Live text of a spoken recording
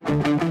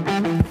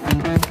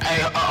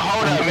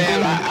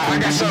I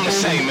got something to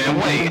say, man.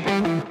 Wait.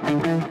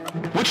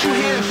 What you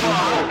here for,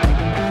 ho?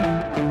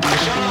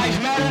 Does your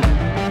life matter?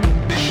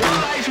 Does your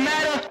life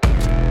matter?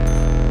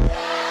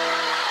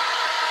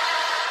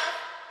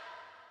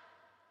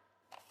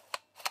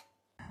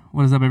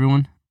 What is up,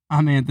 everyone?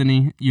 I'm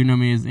Anthony. You know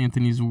me as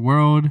Anthony's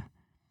World.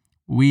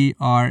 We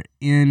are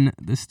in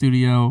the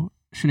studio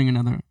shooting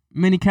another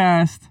mini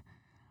cast.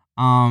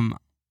 I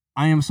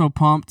am so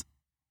pumped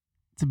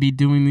to be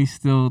doing these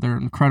still. They're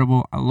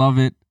incredible. I love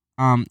it.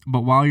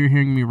 But while you're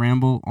hearing me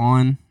ramble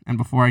on, and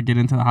before I get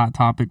into the hot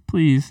topic,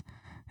 please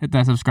hit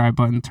that subscribe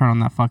button, turn on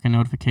that fucking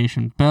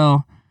notification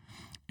bell,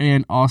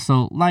 and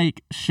also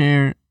like,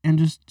 share, and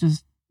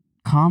just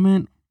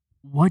comment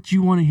what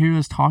you want to hear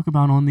us talk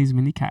about on these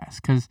mini casts.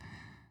 Because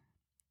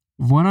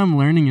what I'm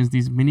learning is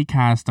these mini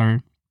casts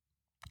are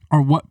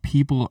what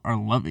people are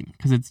loving,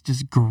 because it's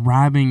just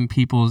grabbing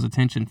people's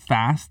attention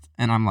fast.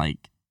 And I'm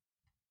like,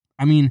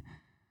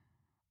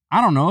 I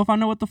don't know if I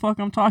know what the fuck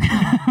I'm talking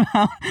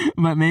about,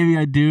 but maybe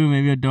I do,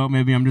 maybe I don't,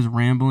 maybe I'm just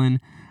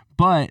rambling.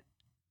 But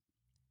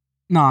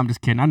no, I'm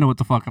just kidding. I know what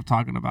the fuck I'm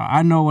talking about.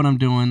 I know what I'm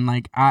doing.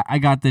 Like, I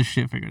got this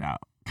shit figured out,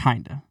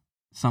 kinda,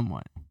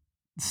 somewhat,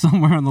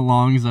 somewhere on the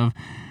longs of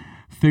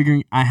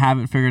figuring I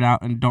haven't figured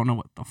out and don't know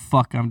what the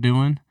fuck I'm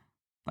doing.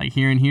 Like,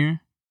 here and here,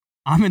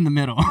 I'm in the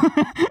middle.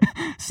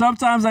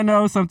 Sometimes I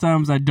know,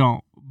 sometimes I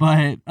don't.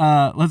 But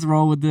let's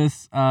roll with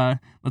this.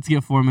 Let's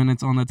get 4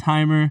 minutes on the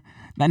timer.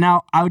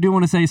 Now, I do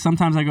want to say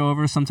sometimes I go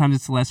over, sometimes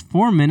it's less.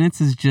 4 minutes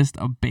is just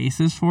a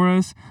basis for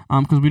us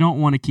because we don't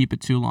want to keep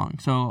it too long.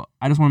 So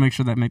I just want to make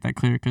sure that make that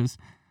clear because,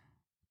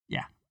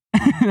 yeah,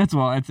 that's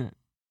it.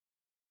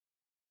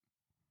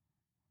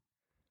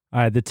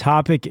 All right, the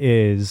topic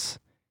is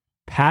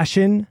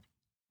passion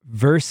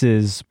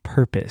versus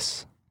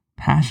purpose.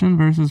 Passion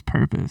versus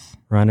purpose.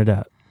 Run it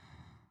up.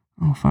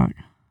 Oh, fuck. All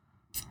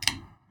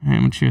right, I'm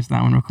going to cheers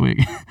that one real quick.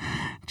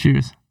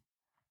 Cheers.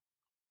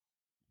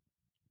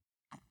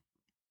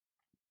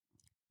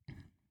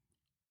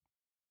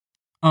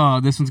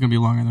 Oh, this one's going to be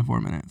longer than 4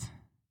 minutes.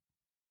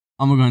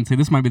 I'm going to go ahead and say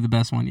this might be the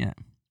best one yet.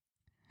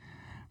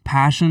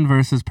 Passion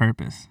versus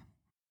purpose.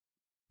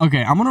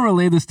 Okay, I'm going to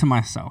relay this to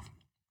myself.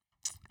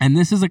 And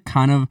this is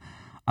I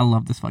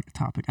love this fucking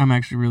topic. I'm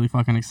actually really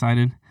fucking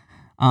excited.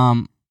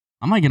 I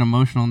might get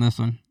emotional on this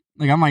one.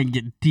 Like, I might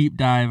get deep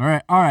dive.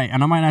 All right,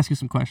 and I might ask you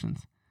some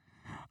questions.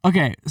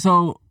 Okay,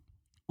 so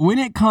when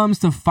it comes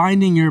to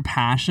finding your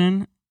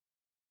passion,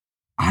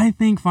 I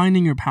think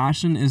finding your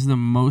passion is the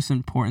most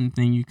important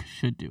thing you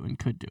should do and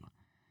could do.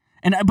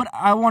 But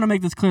I want to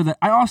make this clear that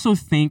I also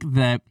think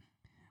that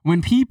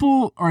when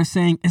people are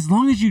saying, as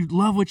long as you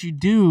love what you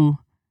do,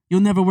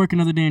 you'll never work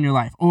another day in your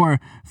life, or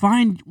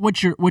find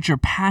what you're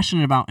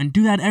passionate about and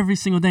do that every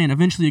single day, and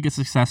eventually you get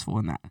successful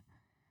in that.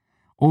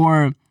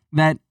 Or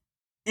that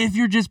if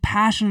you're just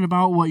passionate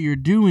about what you're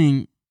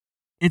doing,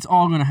 it's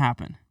all going to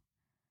happen.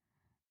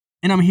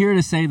 And I'm here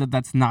to say that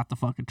that's not the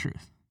fucking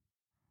truth.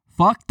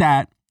 Fuck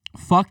that.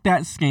 Fuck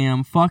that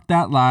scam. Fuck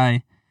that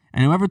lie.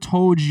 And whoever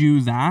told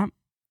you that,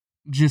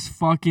 just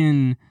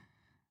fucking,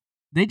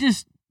 they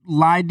just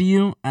lied to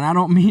you. And I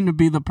don't mean to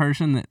be the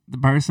person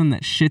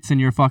that shits in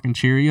your fucking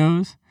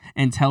Cheerios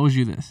and tells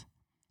you this.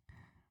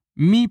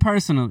 Me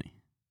personally,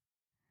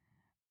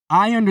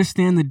 I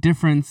understand the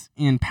difference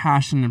in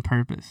passion and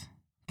purpose.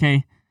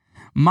 Okay?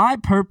 My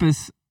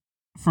purpose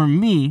for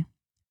me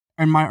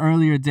in my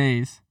earlier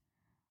days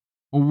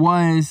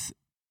was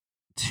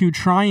to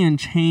try and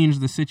change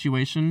the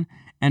situation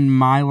in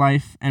my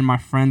life and my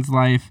friend's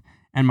life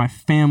and my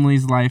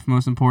family's life,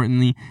 most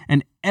importantly,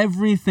 and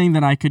everything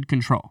that I could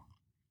control.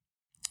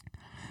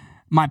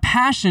 My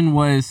passion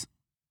was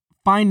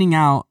finding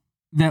out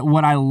that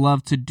what I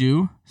love to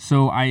do,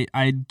 so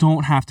I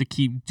don't have to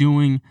keep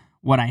doing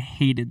what I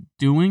hated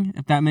doing,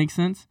 if that makes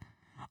sense.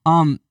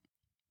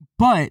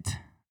 But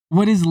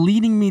what is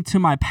leading me to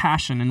my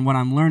passion and what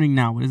I'm learning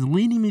now, what is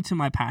leading me to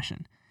my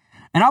passion,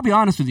 and I'll be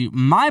honest with you,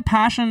 my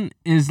passion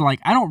is like,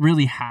 I don't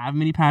really have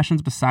many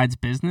passions besides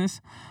business.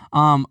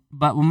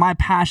 But my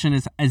passion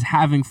is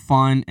having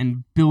fun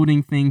and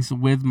building things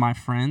with my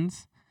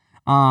friends.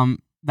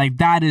 Like,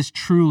 that is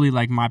truly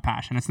like my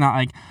passion. It's not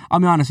like, I'll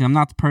be honest with you, I'm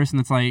not the person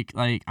that's like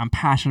I'm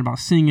passionate about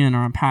singing,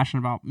 or I'm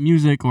passionate about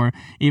music, or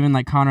even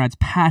like Conrad's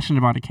passionate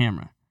about a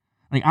camera.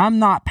 Like, I'm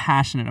not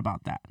passionate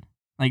about that.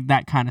 Like,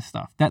 that kind of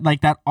stuff. That, like,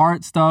 that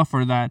art stuff,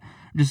 or that,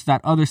 just that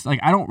other stuff.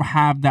 Like, I don't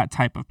have that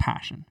type of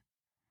passion.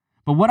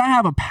 But what I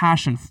have a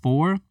passion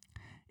for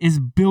is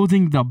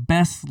building the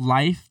best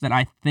life that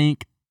I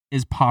think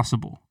is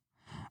possible.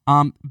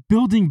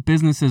 Building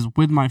businesses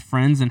with my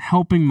friends and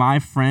helping my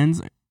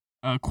friends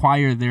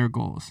acquire their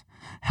goals.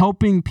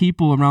 Helping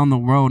people around the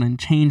world and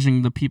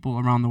changing the people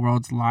around the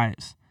world's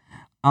lives.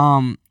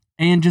 And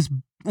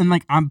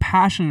I'm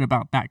passionate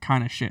about that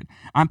kind of shit.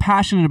 I'm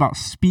passionate about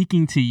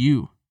speaking to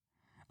you.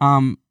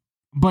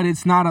 But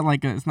it's not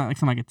like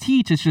something I could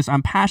teach. It's just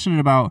I'm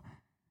passionate about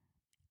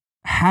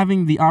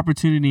having the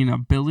opportunity and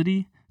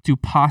ability to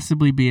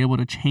possibly be able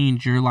to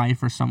change your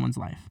life or someone's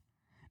life.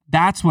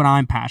 That's what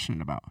I'm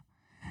passionate about.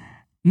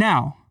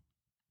 Now,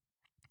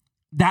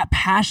 that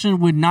passion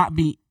would not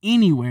be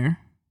anywhere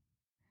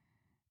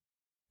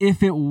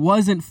if it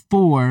wasn't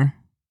for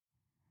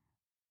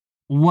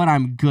what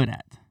I'm good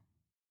at,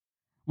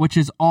 which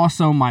is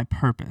also my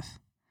purpose.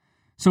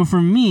 So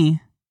for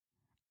me,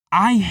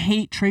 I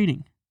hate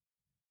trading.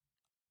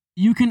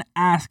 You can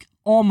ask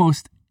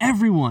almost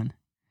everyone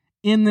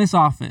in this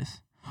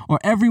office or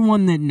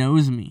everyone that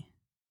knows me.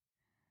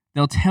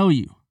 They'll tell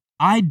you,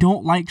 I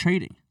don't like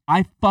trading.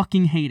 I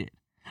fucking hate it.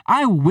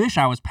 I wish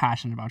I was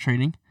passionate about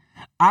trading.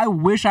 I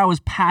wish I was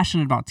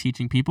passionate about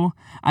teaching people.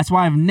 That's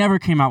why I've never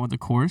came out with a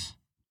course,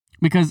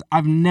 because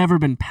I've never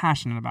been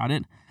passionate about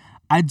it.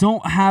 I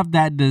don't have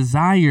that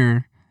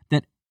desire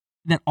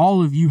that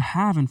all of you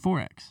have in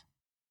Forex.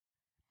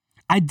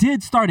 I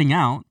did starting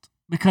out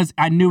because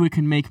I knew it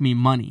could make me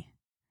money.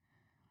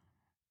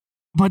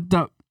 But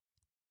the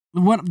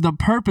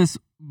purpose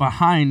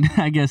behind,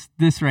 I guess,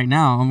 this right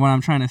now, and what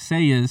I'm trying to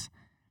say is,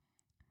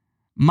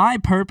 my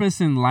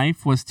purpose in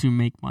life was to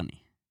make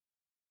money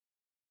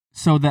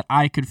so that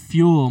I could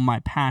fuel my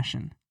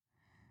passion.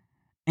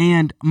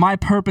 And my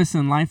purpose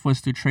in life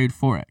was to trade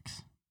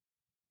Forex.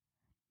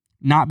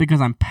 Not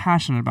because I'm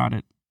passionate about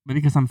it, but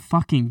because I'm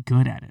fucking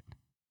good at it.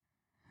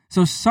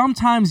 So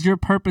sometimes your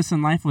purpose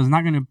in life was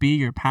not going to be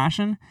your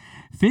passion.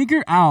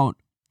 Figure out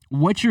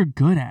what you're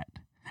good at.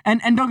 And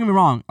don't get me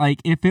wrong,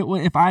 like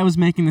if I was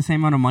making the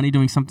same amount of money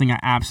doing something I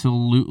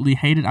absolutely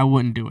hated, I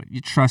wouldn't do it. You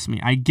trust me,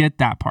 I get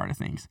that part of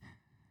things.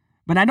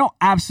 But I don't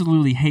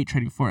absolutely hate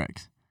trading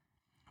Forex.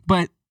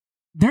 But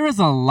there is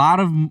a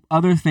lot of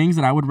other things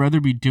that I would rather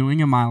be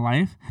doing in my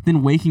life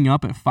than waking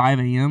up at 5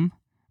 a.m.,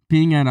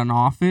 being at an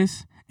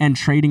office, and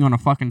trading on a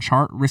fucking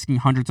chart, risking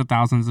hundreds of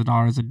thousands of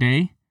dollars a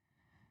day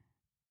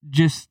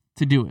just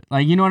to do it.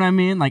 Like, you know what I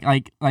mean?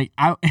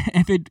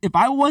 If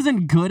I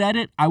wasn't good at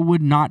it, I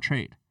would not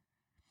trade.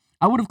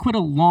 I would have quit a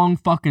long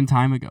fucking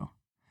time ago.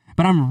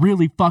 But I'm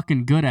really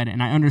fucking good at it,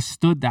 and I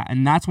understood that.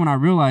 And that's when I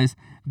realized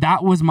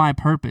that was my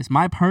purpose.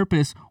 My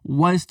purpose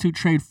was to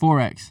trade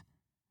Forex,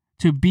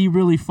 to be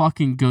really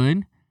fucking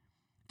good,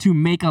 to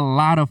make a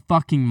lot of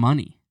fucking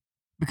money.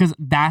 Because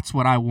that's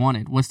what I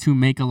wanted, was to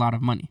make a lot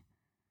of money.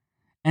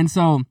 And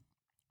so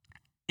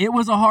it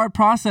was a hard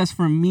process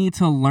for me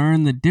to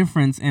learn the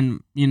difference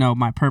in,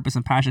 my purpose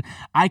and passion.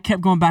 I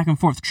kept going back and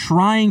forth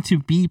trying to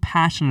be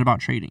passionate about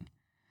trading.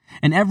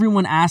 And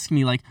everyone asked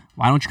me, like,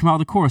 why don't you come out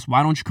with a course?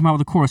 Why don't you come out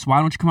with a course? Why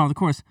don't you come out with a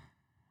course?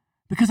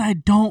 Because I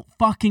don't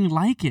fucking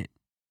like it.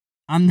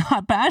 I'm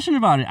not passionate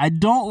about it. I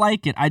don't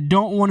like it. I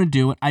don't want to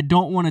do it. I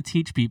don't want to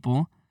teach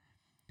people.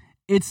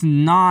 It's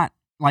not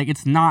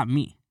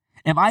me.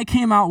 If I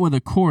came out with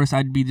a course,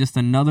 I'd be just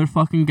another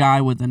fucking guy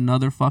with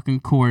another fucking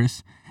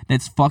course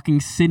that's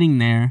fucking sitting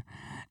there.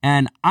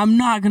 And I'm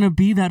not going to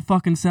be that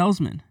fucking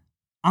salesman.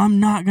 I'm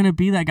not going to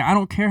be that guy. I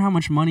don't care how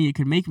much money it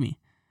could make me.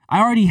 I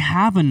already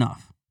have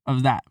enough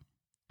of that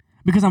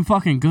because I'm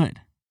fucking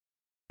good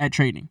at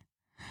trading.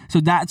 So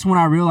that's when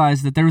I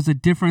realized that there was a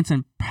difference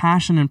in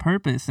passion and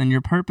purpose, and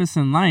your purpose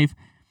in life.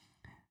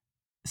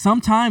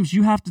 Sometimes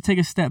you have to take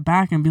a step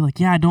back and be like,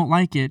 yeah, I don't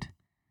like it,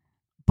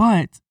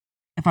 but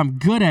if I'm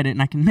good at it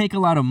and I can make a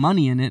lot of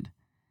money in it,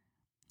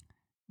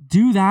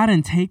 do that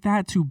and take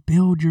that to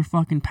build your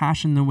fucking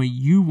passion the way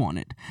you want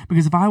it.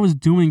 Because if I was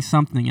doing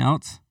something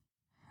else,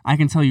 I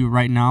can tell you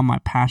right now, my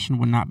passion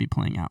would not be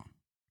playing out.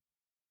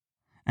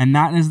 And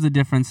that is the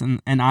difference.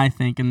 And I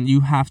think, and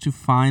you have to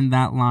find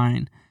that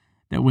line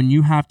that when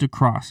you have to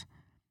cross,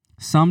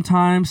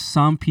 sometimes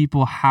some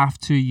people have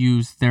to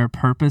use their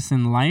purpose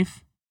in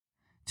life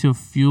to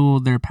fuel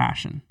their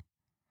passion.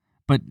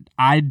 But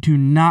I do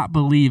not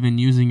believe in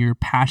using your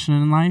passion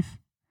in life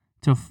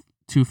to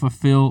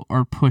fulfill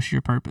or push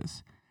your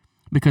purpose.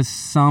 Because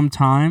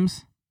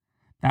sometimes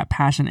that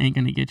passion ain't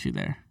going to get you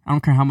there. I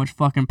don't care how much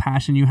fucking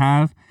passion you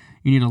have.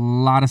 You need a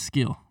lot of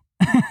skill.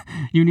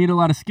 You need a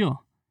lot of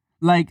skill.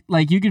 Like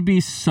you could be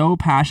so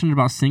passionate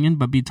about singing,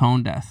 but be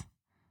tone deaf.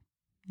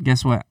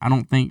 Guess what? I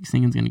don't think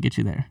singing's going to get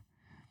you there.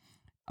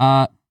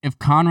 If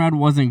Conrad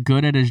wasn't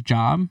good at his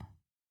job,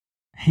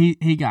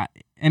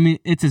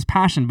 it's his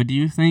passion, but do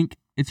you think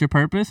it's your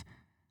purpose?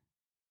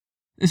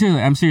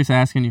 Seriously, I'm seriously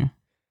asking you.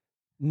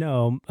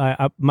 No,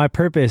 my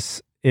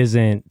purpose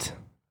isn't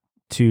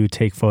to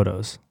take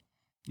photos.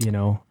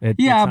 But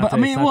you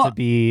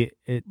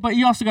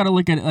also got to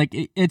look at it like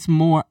it's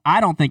more.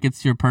 I don't think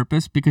it's your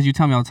purpose because you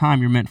tell me all the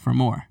time you're meant for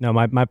more. No,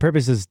 my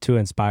purpose is to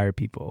inspire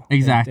people.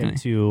 Exactly.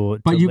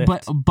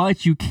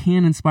 But you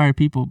can inspire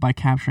people by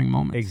capturing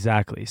moments.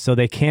 Exactly. So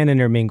they can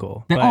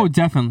intermingle.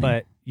 Definitely.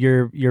 But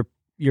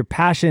your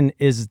passion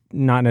is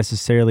not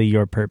necessarily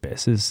your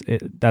purpose.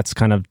 That's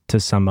kind of to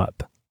sum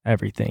up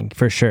everything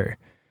for sure.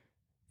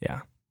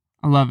 Yeah.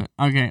 I love it.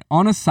 Okay.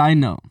 On a side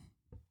note,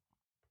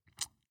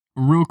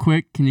 real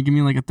quick, can you give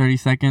me like a 30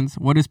 seconds?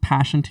 What is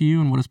passion to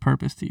you and what is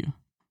purpose to you?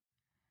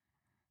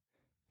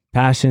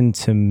 Passion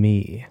to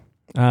me.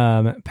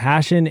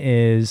 Passion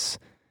is,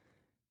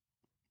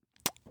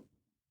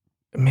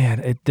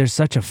 there's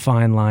such a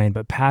fine line,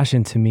 but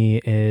passion to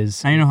me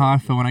is... I know how I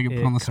feel when I get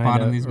put on the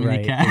spot in these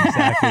mini casts.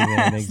 Exactly,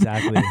 man,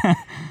 exactly.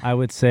 I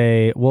would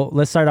say, well,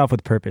 let's start off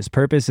with purpose.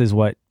 Purpose is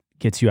what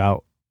gets you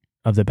out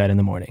of the bed in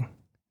the morning.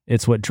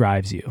 It's what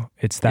drives you.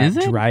 It's that Is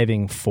it?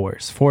 driving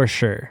force, for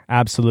sure.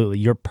 Absolutely.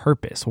 Your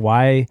purpose.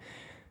 Why?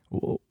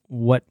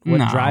 What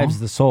No. drives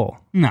the soul?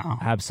 No.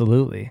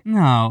 Absolutely.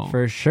 No.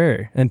 For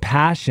sure. And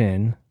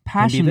passion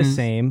can be the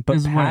same, but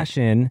is what?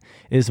 passion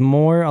is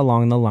more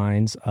along the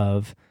lines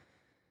of,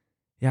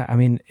 yeah, I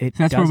mean, it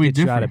That's does where we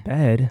get you out of differ.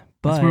 bed,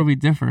 but That's where we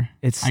differ.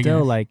 it's I still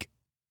guess. like,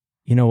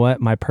 you know what?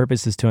 My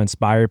purpose is to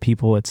inspire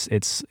people. It's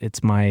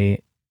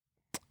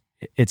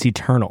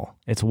eternal.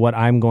 It's what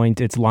I'm going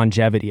to, it's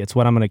longevity. It's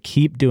what I'm going to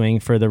keep doing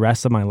for the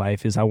rest of my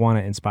life is I want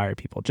to inspire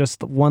people.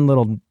 Just one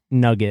little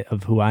nugget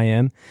of who I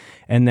am.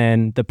 And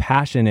then the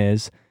passion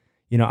is,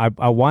 you know,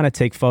 I want to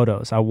take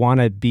photos. I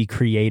want to be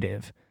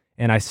creative,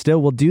 and I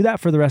still will do that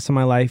for the rest of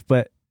my life,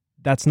 but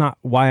that's not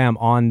why I'm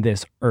on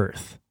this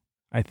earth,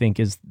 I think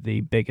is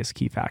the biggest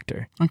key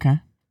factor. Okay.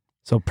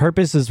 So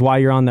purpose is why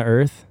you're on the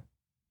earth.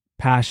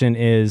 Passion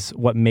is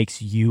what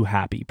makes you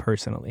happy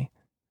personally.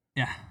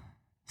 Yeah.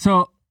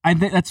 So I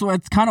think that's what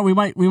it's kind of, we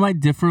might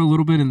differ a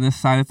little bit in this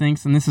side of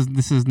things, and this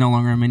is no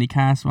longer a mini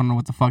cast. I don't know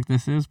what the fuck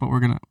this is, but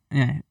we're gonna,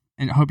 yeah,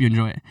 and I hope you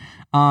enjoy it.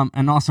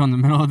 And also in the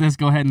middle of this,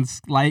 go ahead and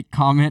like,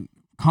 comment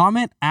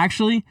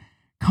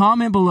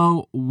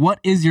below what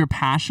is your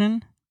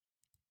passion,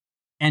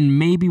 and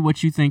maybe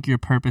what you think your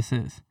purpose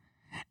is.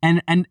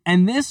 And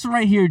this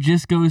right here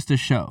just goes to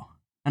show,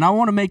 and I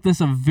want to make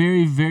this a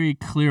very, very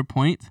clear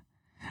point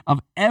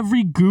of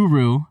every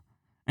guru.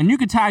 And you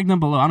can tag them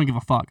below. I don't give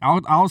a fuck.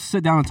 I'll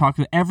sit down and talk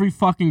to every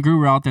fucking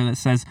guru out there that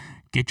says,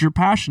 get your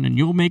passion and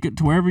you'll make it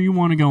to wherever you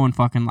want to go in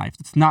fucking life.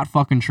 It's not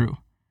fucking true.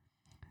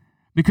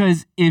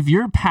 Because if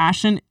your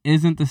passion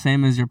isn't the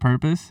same as your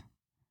purpose,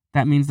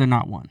 that means they're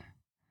not one.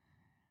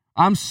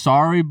 I'm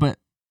sorry, but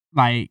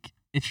like,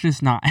 it's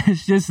just not.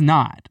 It's just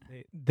not.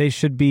 They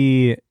should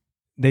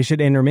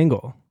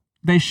intermingle.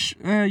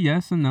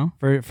 Yes and no.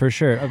 For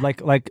sure.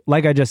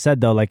 Like I just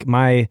said though, like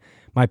my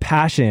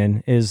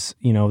passion is,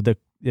 you know, the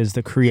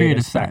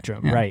creative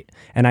spectrum, yeah. right?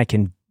 And I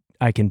can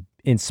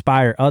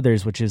inspire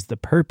others, which is the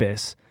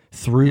purpose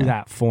through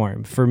that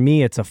form. For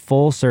me, it's a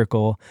full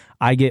circle.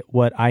 I get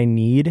what I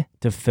need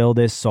to fill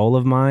this soul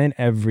of mine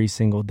every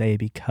single day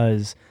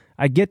because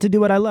I get to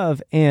do what I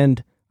love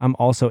and I'm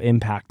also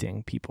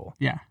impacting people.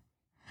 Yeah.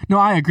 No,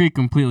 I agree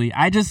completely.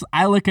 I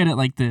look at it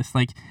like this.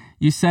 Like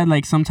you said,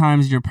 like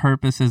sometimes your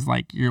purpose is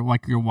like your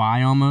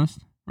why almost,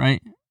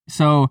 right?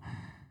 So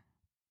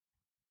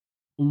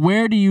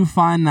where do you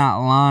find that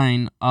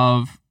line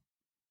of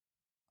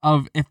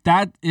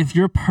if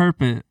your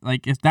purpose,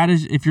 like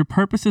if your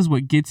purpose is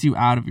what gets you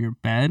out of your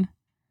bed,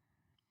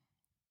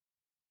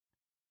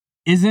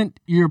 isn't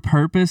your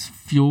purpose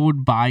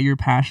fueled by your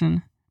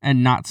passion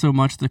and not so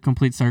much the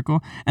complete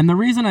circle? And the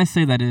reason I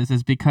say that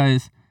is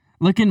because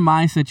look in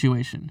my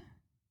situation.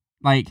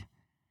 Like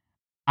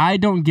I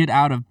don't get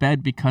out of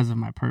bed because of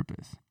my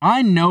purpose.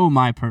 I know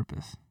my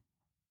purpose.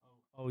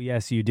 Oh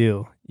yes, you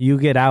do. You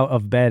get out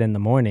of bed in the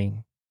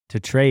morning to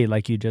trade,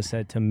 like you just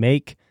said, to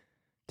make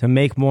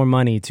more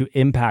money, to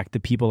impact the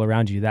people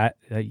around you. That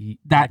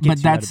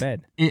gets you out of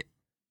bed.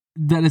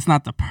 That is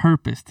not the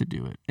purpose to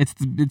do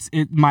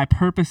it. My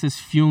purpose is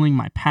fueling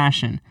my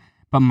passion,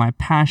 but my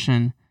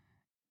passion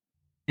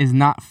is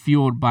not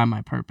fueled by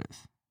my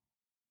purpose.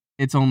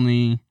 It's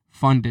only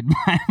funded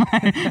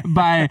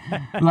by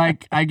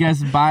like, I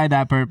guess, by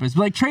that purpose.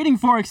 But like trading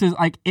Forex is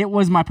like, it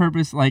was my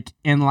purpose like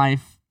in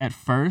life at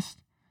first.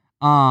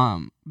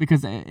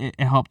 Because it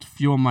helped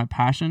fuel my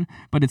passion,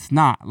 but it's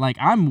not. Like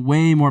I'm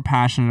way more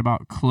passionate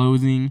about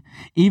clothing,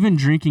 even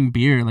drinking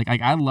beer. Like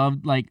I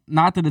love, like,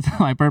 not that it's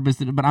my purpose,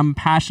 but I'm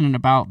passionate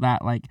about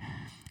that. Like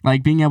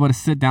being able to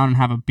sit down and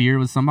have a beer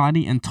with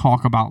somebody and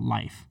talk about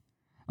life.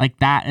 Like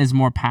that is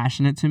more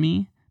passionate to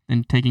me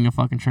than taking a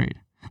fucking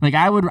trade. Like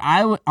I would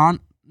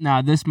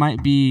now this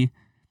might be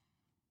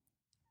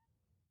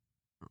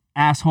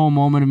asshole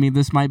moment of me.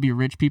 This might be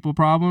rich people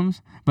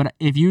problems, but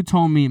if you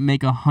told me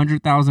make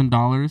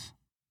 $100,000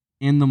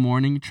 in the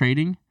morning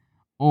trading,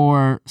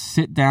 or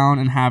sit down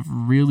and have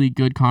really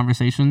good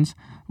conversations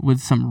with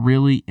some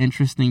really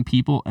interesting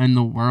people in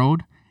the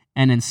world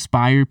and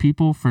inspire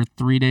people for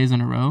 3 days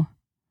in a row,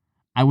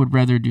 I would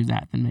rather do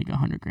that than make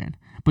 $100,000.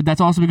 But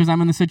that's also because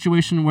I'm in the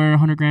situation where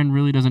 $100,000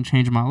 really doesn't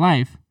change my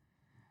life,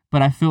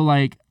 but I feel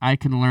like I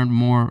can learn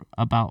more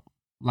about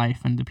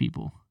life and the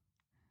people.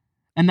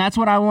 And that's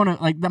what I want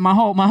to, like, my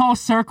whole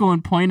circle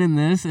and point in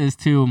this is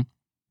to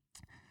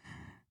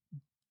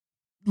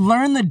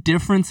learn the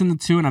difference in the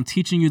two. And I'm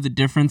teaching you the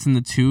difference in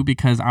the two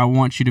because I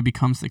want you to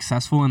become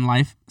successful in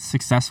life,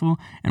 successful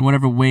in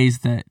whatever ways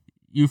that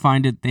you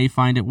find it, they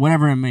find it,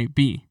 whatever it may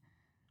be.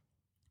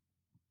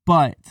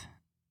 But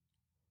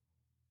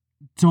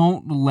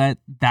don't let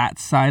that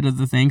side of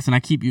the things, and I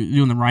keep you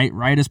doing the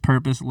right is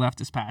purpose,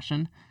 left is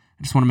passion.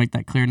 I just want to make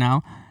that clear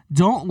now.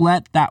 Don't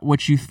let that,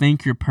 what you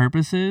think your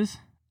purpose is,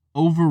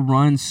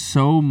 overrun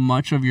so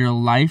much of your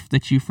life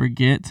that you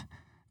forget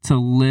to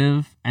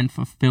live and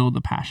fulfill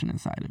the passion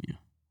inside of you.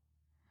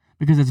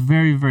 Because it's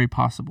very, very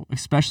possible,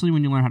 especially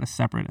when you learn how to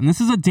separate. And this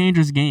is a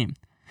dangerous game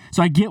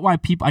So I get why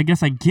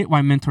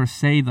mentors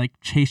say like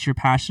chase your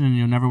passion and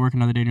you'll never work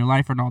another day in your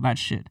life and all that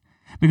shit.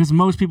 Because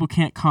most people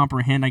can't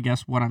comprehend, I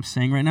guess, what I'm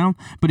saying right now.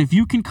 But if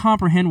you can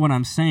comprehend what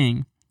I'm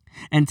saying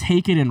and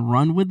take it and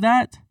run with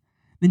that,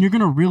 then you're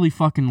going to really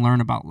fucking learn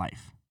about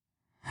life.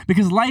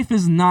 Because life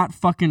is not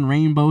fucking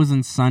rainbows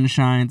and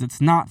sunshines. It's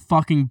not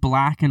fucking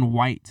black and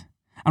white.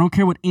 I don't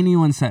care what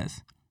anyone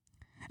says.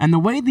 And the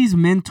way these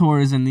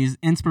mentors and these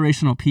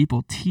inspirational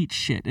people teach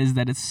shit is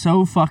that it's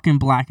so fucking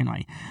black and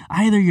white.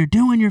 Either you're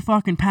doing your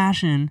fucking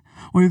passion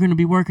or you're going to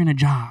be working a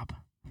job.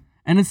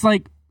 And it's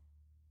like,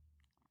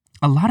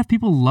 a lot of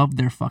people love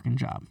their fucking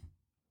job.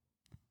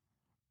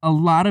 A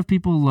lot of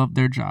people love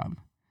their job.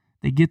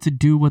 They get to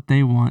do what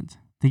they want.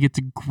 They get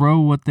to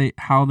grow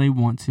how they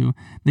want to.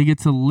 They get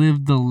to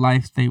live the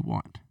life they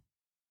want.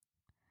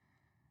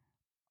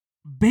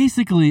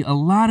 Basically, a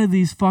lot of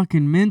these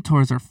fucking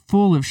mentors are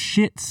full of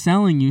shit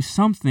selling you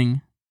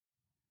something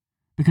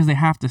because they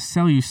have to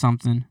sell you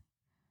something.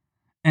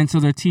 And so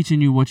they're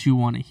teaching you what you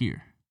want to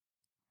hear.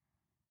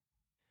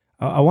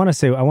 I want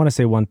to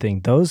say one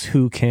thing. Those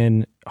who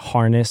can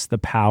harness the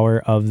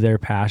power of their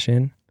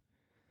passion,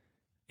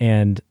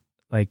 and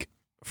like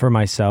for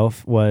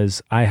myself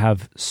was I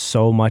have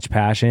so much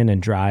passion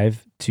and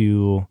drive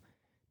to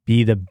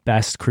be the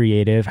best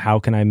creative.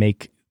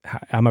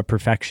 I'm a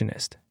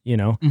perfectionist, you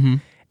know? Mm-hmm.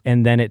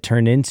 And then it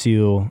turned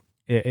into,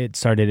 it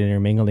started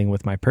intermingling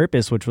with my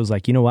purpose, which was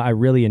like, you know what? I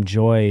really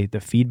enjoy the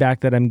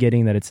feedback that I'm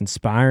getting, that it's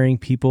inspiring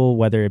people,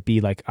 whether it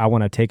be like, I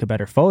want to take a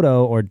better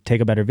photo or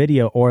take a better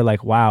video, or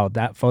like, wow,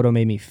 that photo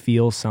made me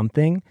feel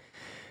something.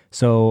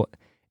 So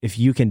if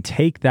you can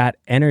take that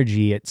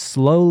energy, it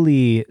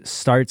slowly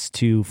starts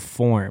to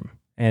form.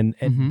 And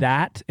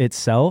that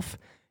itself,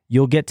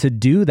 you'll get to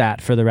do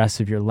that for the rest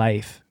of your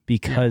life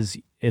because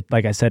it,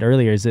 like I said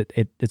earlier,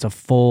 it's a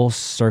full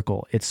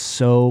circle. It's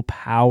so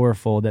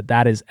powerful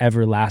that is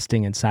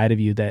everlasting inside of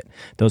you, that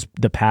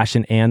the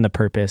passion and the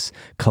purpose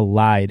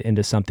collide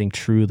into something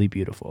truly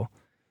beautiful.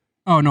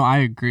 Oh, no, I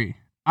agree.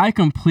 I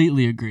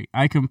completely agree.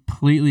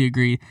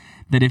 That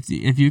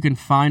if you can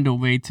find a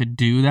way to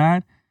do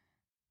that,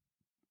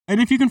 and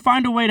if you can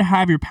find a way to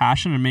have your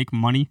passion and make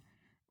money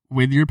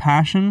with your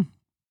passion,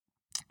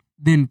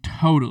 then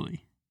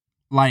totally,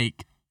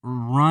 like,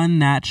 run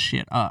that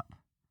shit up.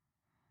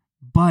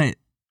 But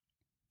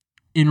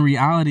in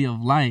reality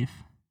of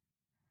life,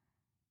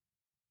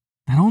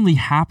 that only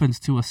happens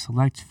to a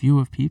select few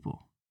of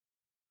people.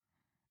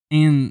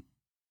 And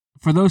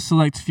for those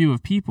select few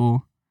of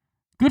people,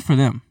 good for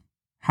them.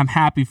 I'm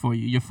happy for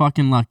you. You're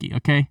fucking lucky,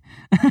 okay?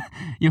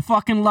 You're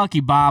fucking lucky,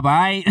 Bob, all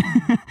right?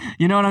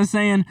 You know what I'm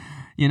saying?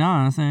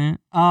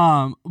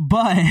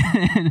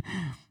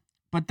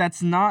 But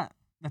that's not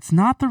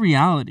the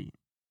reality.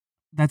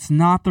 That's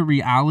not the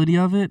reality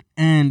of it.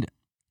 And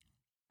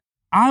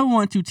I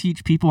want to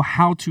teach people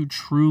how to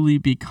truly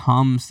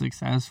become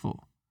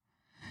successful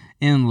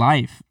in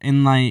life,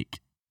 and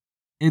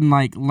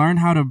learn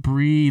how to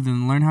breathe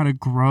and learn how to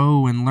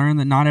grow and learn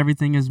that not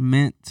everything is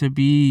meant to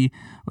be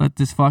like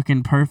this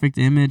fucking perfect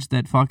image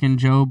that fucking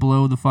Joe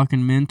Blow, the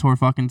fucking mentor,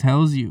 fucking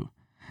tells you.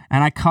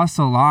 And I cuss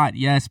a lot,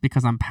 yes,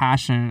 because I'm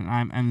passionate,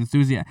 I'm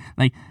enthusiastic.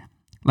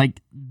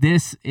 Like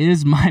this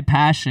is my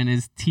passion,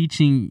 is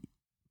teaching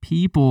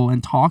people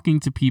and talking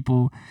to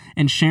people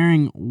and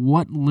sharing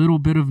what little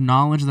bit of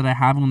knowledge that I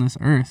have on this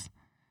earth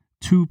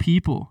to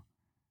people.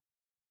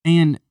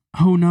 And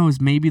who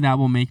knows, maybe that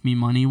will make me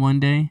money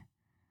one day.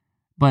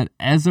 But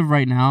as of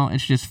right now,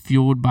 it's just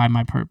fueled by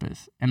my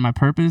purpose. And my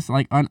purpose,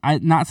 I'm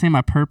not saying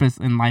my purpose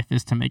in life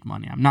is to make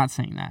money. I'm not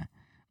saying that.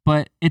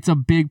 But it's a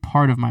big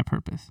part of my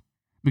purpose.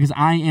 Because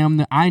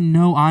I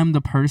know I'm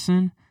the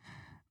person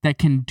that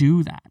can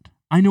do that.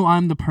 I know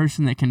I'm the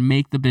person that can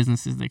make the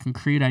businesses, that can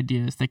create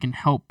ideas, that can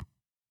help,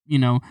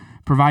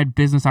 provide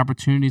business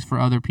opportunities for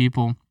other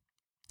people,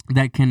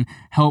 that can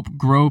help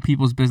grow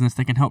people's business,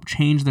 that can help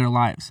change their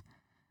lives.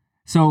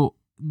 So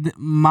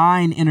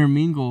mine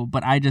intermingle,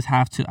 but I just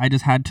had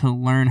to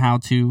learn how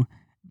to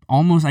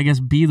almost, I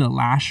guess, be the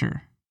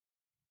lasher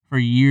for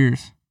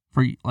years,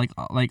 for like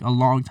a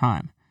long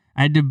time.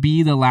 I had to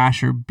be the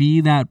lasher,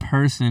 be that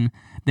person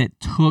that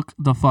took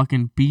the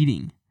fucking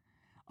beating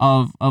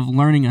of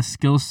learning a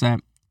skill set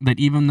that,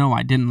 even though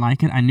I didn't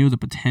like it, I knew the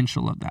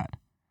potential of that.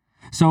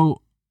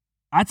 So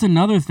that's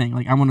another thing.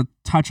 Like, I want to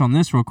touch on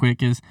this real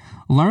quick, is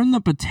learn the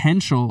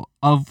potential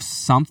of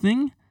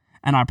something,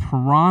 and I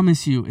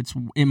promise you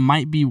it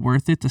might be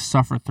worth it to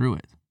suffer through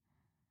it.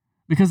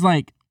 Because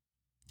like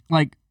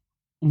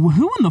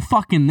who in the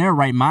fuck in their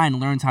right mind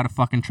learns how to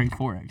fucking trade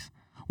Forex?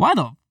 Why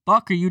the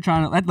fuck are you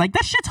trying to, like,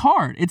 that shit's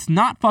hard. It's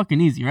not fucking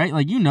easy, right?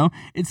 Like,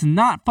 it's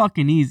not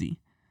fucking easy.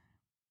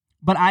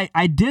 But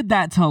I did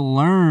that to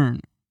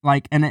learn,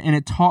 like, and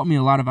it taught me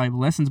a lot of valuable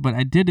lessons, but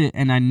I did it,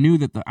 and I knew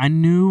that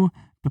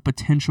the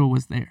potential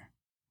was there.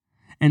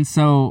 And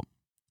so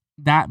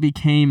that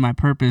became my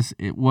purpose.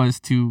 It was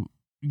to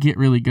get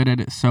really good at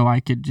it so I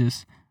could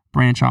just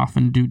branch off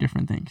and do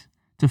different things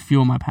to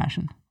fuel my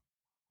passion.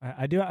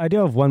 I do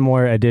have one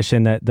more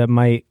addition that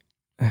might,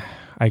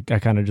 I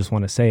kind of just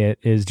want to say it,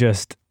 is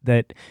just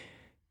that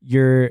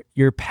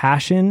your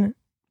passion,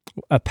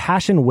 a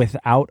passion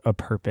without a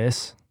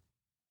purpose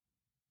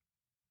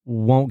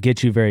won't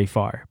get you very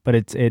far. But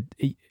it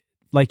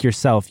like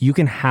yourself, you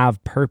can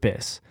have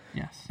purpose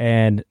Yes.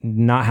 and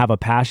not have a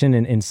passion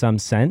in some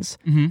sense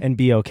and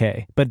be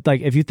okay. But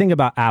like if you think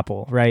about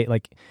Apple, right?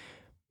 Like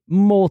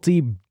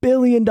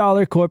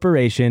multi-billion-dollar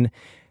corporation,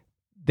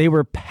 they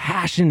were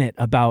passionate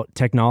about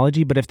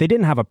technology, but if they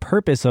didn't have a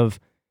purpose of,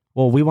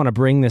 well, we want to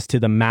bring this to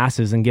the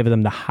masses and give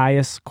them the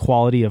highest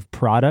quality of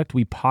product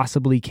we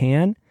possibly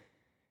can.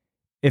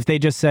 If they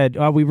just said,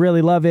 oh, we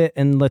really love it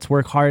and let's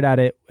work hard at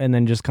it and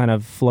then just kind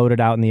of float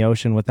it out in the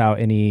ocean without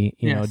any,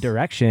 you know,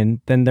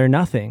 direction, then they're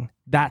nothing.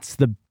 That's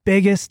the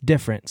biggest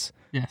difference.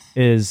 Yes.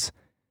 Is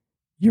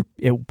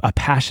a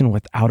passion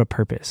without a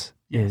purpose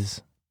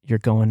is you're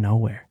going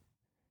nowhere.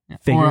 Yeah.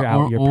 Figure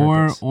out your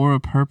purpose. Or a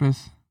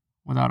purpose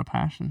without a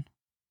passion.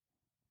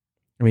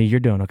 I mean, you're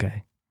doing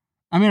okay.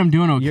 I mean, I'm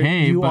doing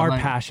okay. You but are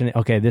like, passionate.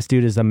 Okay, this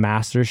dude is a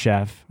master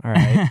chef. All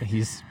right.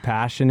 He's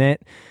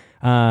passionate.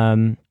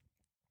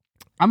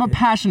 I'm a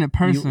passionate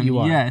person, you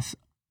are. yes.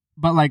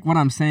 But like what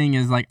I'm saying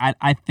is like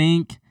I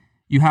think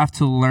you have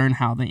to learn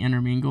how they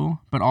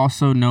intermingle, but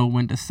also know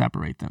when to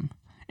separate them.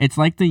 It's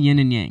like the yin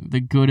and yang,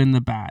 the good and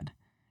the bad.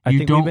 I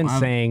think we've been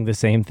saying the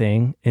same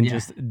thing in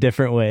just a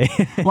different way.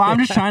 Well, I'm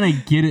just trying to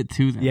get it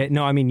to them. Yeah,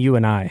 no, I mean you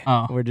and I.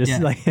 Oh, we're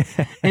just like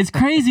it's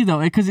crazy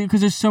though, because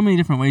there's so many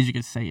different ways you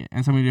could say it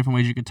and so many different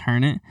ways you could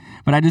turn it.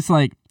 But I just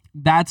like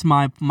that's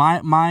my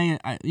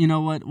you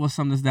know what? We'll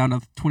sum this down to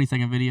a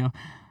 20-second video.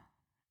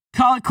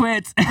 Call it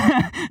quits.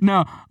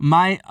 No,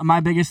 my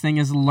biggest thing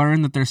is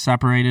learn that they're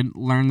separated,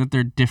 learn that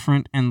they're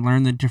different, and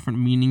learn the different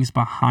meanings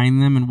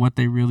behind them and what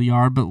they really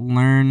are. But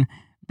learn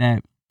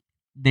that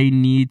they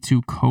need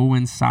to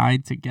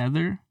coincide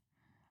together.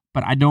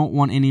 But I don't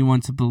want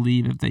anyone to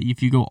believe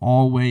if you go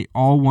all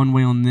one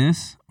way on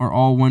this or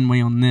all one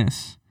way on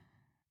this,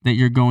 that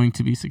you're going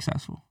to be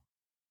successful.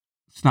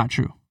 It's not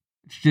true.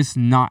 It's just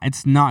not.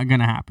 It's not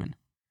going to happen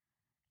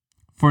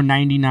for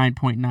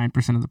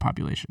 99.9% of the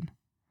population.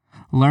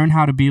 Learn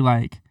how to be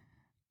like,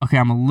 okay,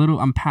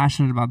 I'm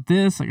passionate about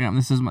this. Like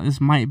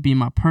this might be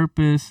my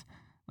purpose.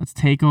 Let's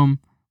take them.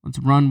 Let's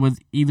run with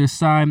either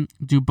side.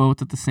 Do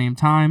both at the same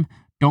time.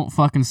 Don't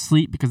fucking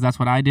sleep, because that's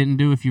what I didn't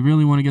do. If you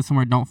really want to get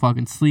somewhere, don't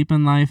fucking sleep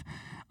in life.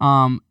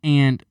 And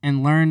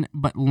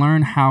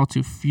learn how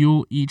to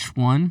fuel each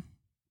one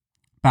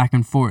back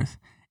and forth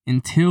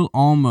until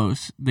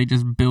almost they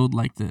just build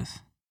like this,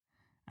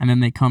 and then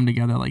they come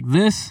together like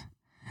this.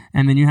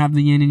 And then you have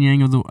the yin and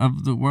yang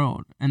of the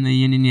world, and the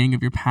yin and yang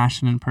of your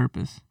passion and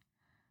purpose.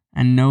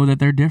 And know that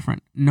they're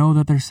different. Know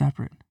that they're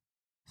separate.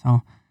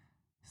 So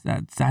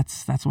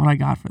that's what I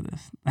got for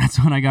this. That's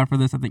what I got for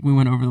this. I think we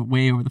went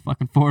way over the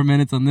fucking 4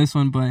 minutes on this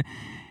one, but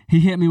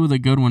he hit me with a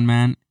good one,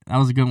 man. That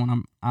was a good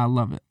one. I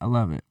love it. I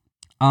love it.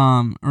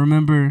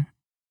 Remember,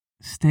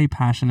 stay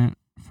passionate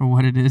for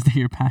what it is that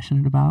you're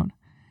passionate about,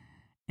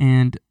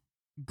 and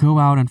go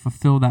out and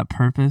fulfill that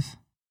purpose,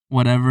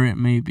 whatever it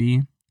may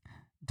be.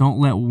 Don't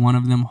let one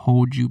of them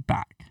hold you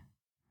back.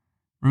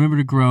 Remember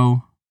to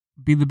grow,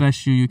 be the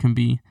best you can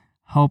be,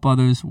 help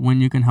others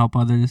when you can help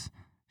others,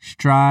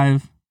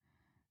 strive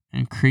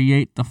and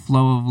create the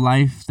flow of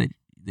life that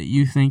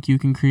you think you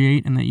can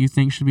create and that you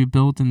think should be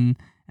built and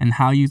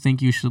how you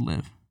think you should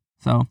live.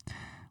 So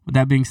with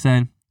that being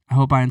said, I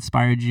hope I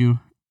inspired you,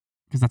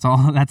 because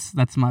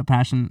that's my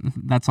passion.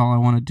 That's all I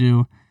want to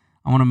do.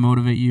 I want to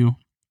motivate you.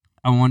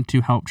 I want to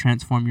help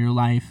transform your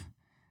life,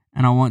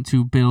 and I want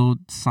to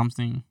build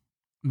something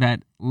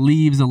that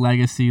leaves a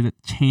legacy that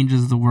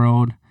changes the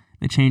world,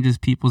 that changes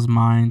people's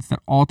minds, that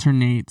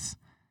alternates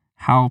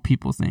how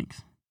people think.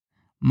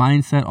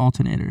 Mindset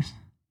Alternators.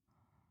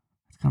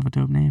 It's kind of a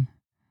dope name.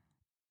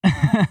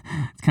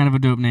 It's kind of a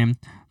dope name.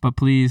 But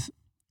please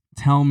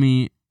tell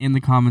me in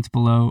the comments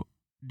below,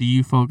 do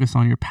you focus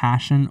on your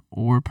passion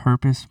or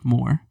purpose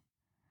more?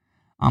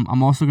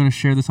 I'm also going to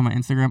share this on my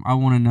Instagram. I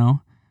want to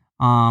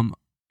know.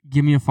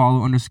 Give me a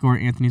follow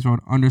 _Anthony's World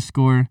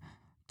 _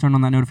 Turn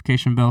on that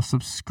notification bell,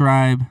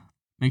 subscribe,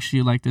 make sure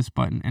you like this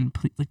button, and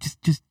please, like,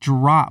 just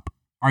drop.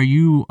 Are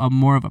you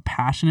more of a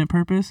passionate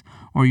purpose,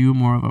 or are you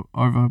more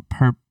of a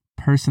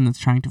person that's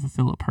trying to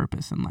fulfill a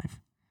purpose in life?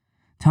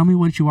 Tell me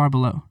what you are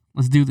below.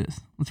 Let's do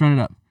this. Let's run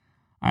it up.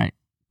 All right.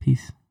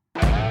 Peace.